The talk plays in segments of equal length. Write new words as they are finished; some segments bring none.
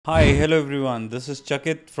Hi, hello everyone. This is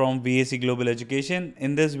Chakit from VAC Global Education.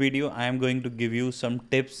 In this video, I am going to give you some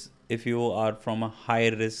tips if you are from a high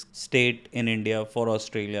risk state in India for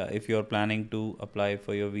Australia, if you are planning to apply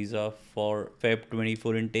for your visa for Feb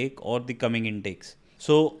 24 intake or the coming intakes.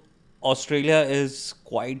 So, Australia is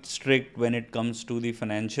quite strict when it comes to the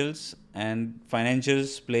financials, and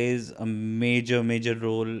financials plays a major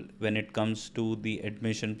role when it comes to the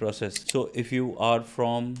admission process. So if you are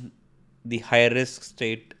from the high risk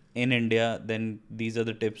state in India, then these are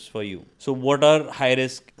the tips for you. So, what are high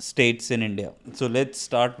risk states in India? So, let's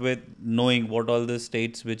start with knowing what all the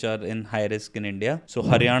states which are in high risk in India. So,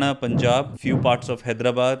 Haryana, Punjab, few parts of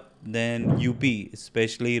Hyderabad, then UP,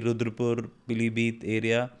 especially Rudrapur, Pilibhit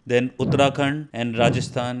area, then Uttarakhand and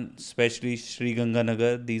Rajasthan, especially Sri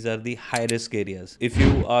Ganganagar. These are the high risk areas. If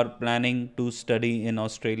you are planning to study in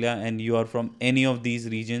Australia and you are from any of these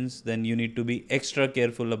regions, then you need to be extra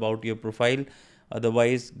careful about your profile.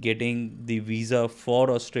 Otherwise, getting the visa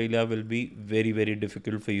for Australia will be very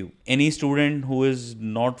difficult for you. Any student who is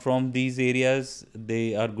not from these areas,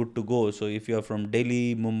 they are good to go. So if you are from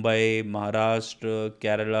Delhi, Mumbai, Maharashtra,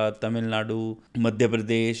 Kerala, Tamil Nadu, Madhya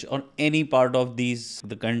Pradesh, or any part of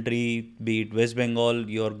the country, be it West Bengal,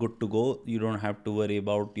 you are good to go. You don't have to worry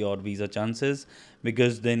about your visa chances,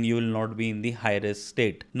 because then you will not be in the high risk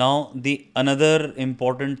state. Now, the another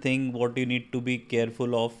important thing what you need to be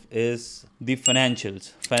careful of is the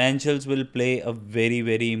financials. Financials will play a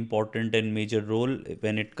very important and major role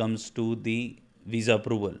when it comes to the visa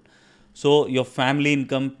approval. So your family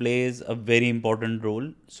income plays a very important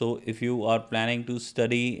role. So if you are planning to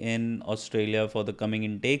study in Australia for the coming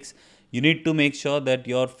intakes, you need to make sure that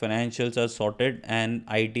your financials are sorted, and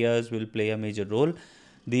ITRs will play a major role.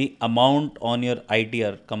 The amount on your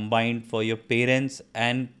ITR combined for your parents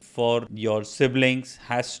and for your siblings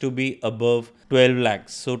has to be above 12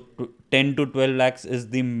 lakhs. So 10 to 12 lakhs is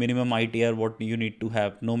the minimum ITR what you need to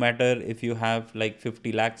have. No matter if you have like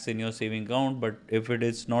 50 lakhs in your saving account, but if it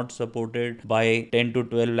is not supported by 10 to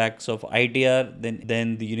 12 lakhs of ITR,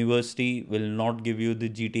 then the university will not give you the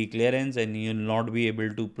GT clearance and you will not be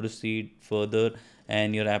able to proceed further,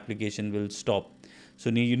 and your application will stop. So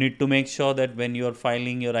you need to make sure that when you are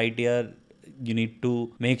filing your ITR, you need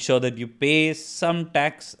to make sure that you pay some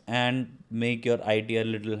tax and make your ITR a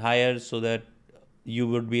little higher, so that you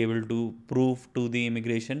would be able to prove to the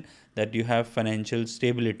immigration that you have financial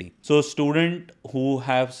stability. So student who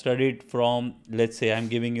have studied from, let's say I'm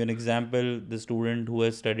giving you an example, the student who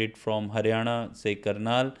has studied from Haryana, say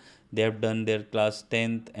Karnal, they have done their class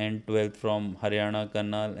 10th and 12th from Haryana,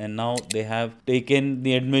 Karnal, and now they have taken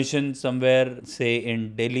the admission somewhere, say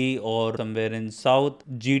in Delhi or somewhere in South.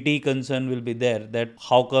 GT concern will be there, that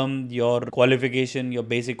how come your qualification, your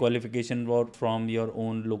basic qualification was from your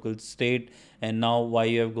own local state, and now why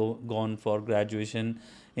you have gone for graduation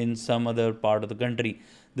in some other part of the country.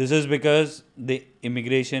 This is because the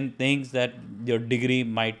immigration thinks that your degree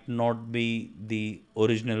might not be the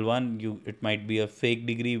original one. It might be a fake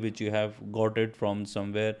degree which you have got it from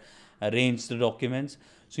somewhere, arranged the documents.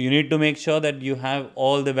 So you need to make sure that you have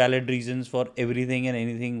all the valid reasons for everything and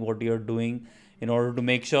anything what you are doing, in order to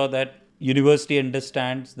make sure that university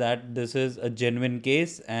understands that this is a genuine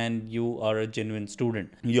case and you are a genuine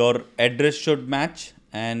student. Your address should match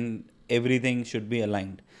and everything should be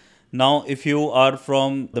aligned. Now, if you are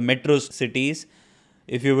from the metro cities,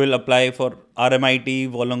 if you will apply for RMIT,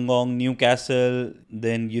 Wollongong, Newcastle,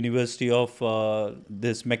 then University of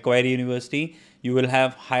this Macquarie University, you will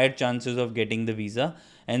have higher chances of getting the visa,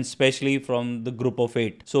 and especially from the group of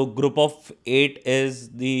 8. So group of 8 is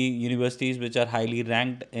the universities which are highly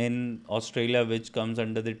ranked in Australia, which comes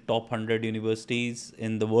under the top 100 universities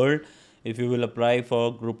in the world. If you will apply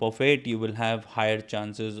for group of 8, you will have higher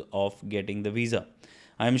chances of getting the visa.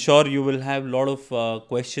 I'm sure you will have a lot of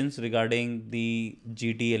questions regarding the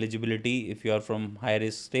GT eligibility if you are from high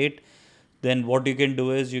risk state. Then what you can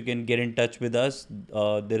do is you can get in touch with us.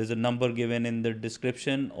 There is a number given in the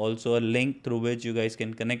description, also a link through which you guys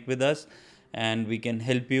can connect with us, and we can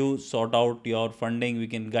help you sort out your funding. We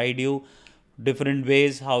can guide you different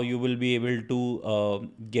ways how you will be able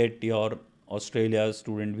to get your Australia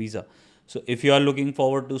student visa. So if you are looking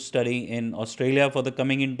forward to studying in Australia for the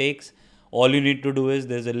coming intakes, all you need to do is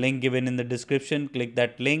there's a link given in the description. Click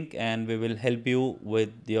that link and we will help you with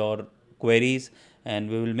your queries, and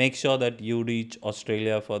we will make sure that you reach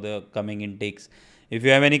Australia for the coming intakes. If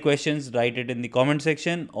you have any questions, write it in the comment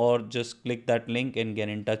section or just click that link and get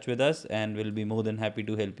in touch with us, and we'll be more than happy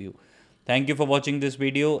to help you. Thank you for watching this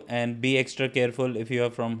video, and be extra careful if you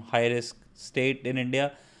are from high risk state in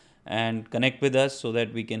India, and connect with us so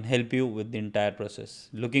that we can help you with the entire process.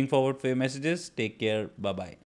 Looking forward for your messages. Take care. Bye bye.